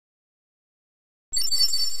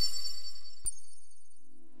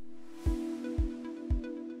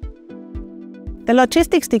The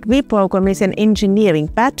logistics degree program is an engineering,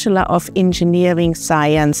 Bachelor of Engineering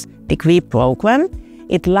Science degree program.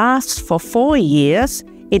 It lasts for 4 years.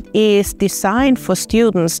 It is designed for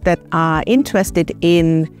students that are interested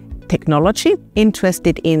in technology,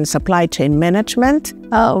 interested in supply chain management.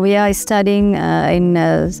 We are studying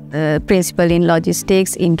principal in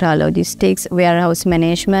logistics, intralogistics, warehouse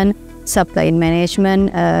management, supply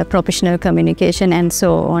management, professional communication, and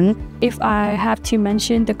so on. If I have to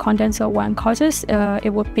mention the contents of one courses,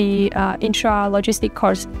 it would be intra-logistic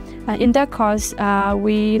course. In that course,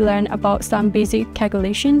 we learn about some basic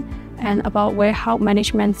calculation and about warehouse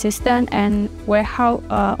management system and warehouse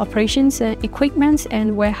operations equipment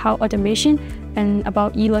and warehouse automation and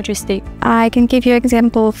about e-logistics. I can give you an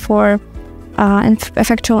example for an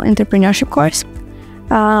effectual entrepreneurship course.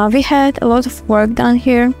 We had a lot of work done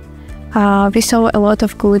here. We saw a lot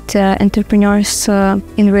of good entrepreneurs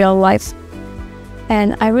in real life.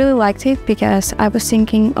 And I really liked it because I was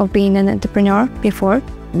thinking of being an entrepreneur before.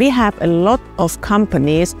 We have a lot of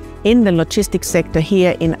companies in the logistics sector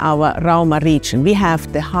here in our Rauma region. We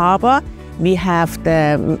have the harbor, we have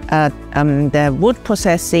the wood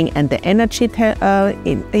processing and the energy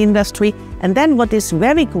industry. And then what is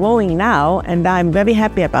very growing now, and I'm very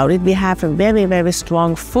happy about it, we have a very, very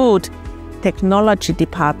strong food technology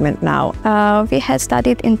department now. We had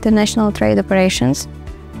studied international trade operations.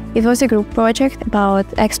 It was a group project about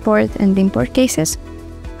export and import cases.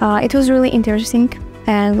 It was really interesting.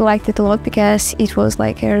 And we liked it a lot because it was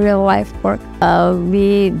like a real life work.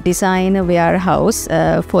 We design a warehouse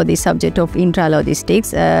for the subject of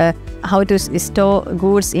intralogistics, how to store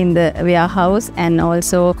goods in the warehouse and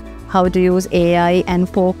also how to use AI and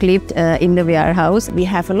forklift in the warehouse. We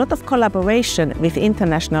have a lot of collaboration with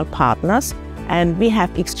international partners and we have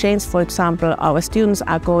exchange. For example, our students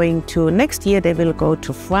are going to, next year they will go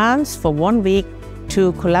to France for 1 week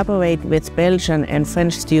to collaborate with Belgian and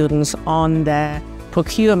French students on the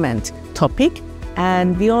procurement topic.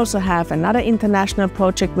 And we also have another international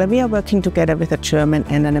project where we are working together with a German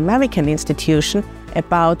and an American institution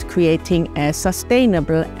about creating a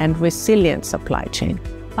sustainable and resilient supply chain.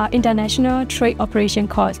 International trade operation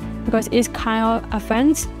course, because it's kind of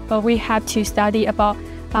advanced, but we have to study about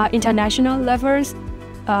international levels,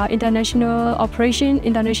 international operation,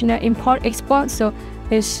 international import-export, so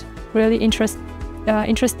it's really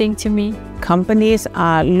interesting to me. Companies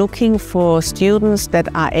are looking for students that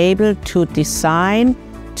are able to design,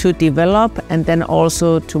 to develop, and then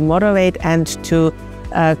also to moderate and to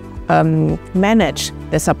manage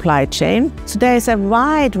the supply chain. So there is a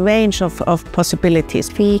wide range of possibilities.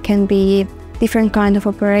 We can be different kind of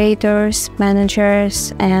operators,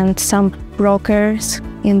 managers, and some brokers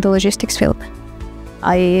in the logistics field.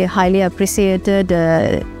 I highly appreciated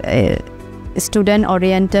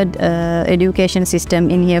student-oriented education system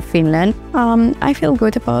in here, Finland. I feel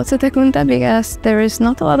good about Satakunta because there is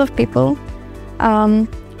not a lot of people.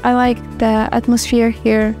 I like the atmosphere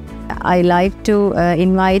here. I like to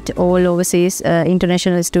invite all overseas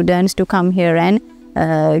international students to come here and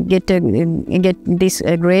get this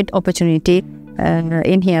great opportunity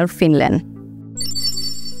in here, Finland.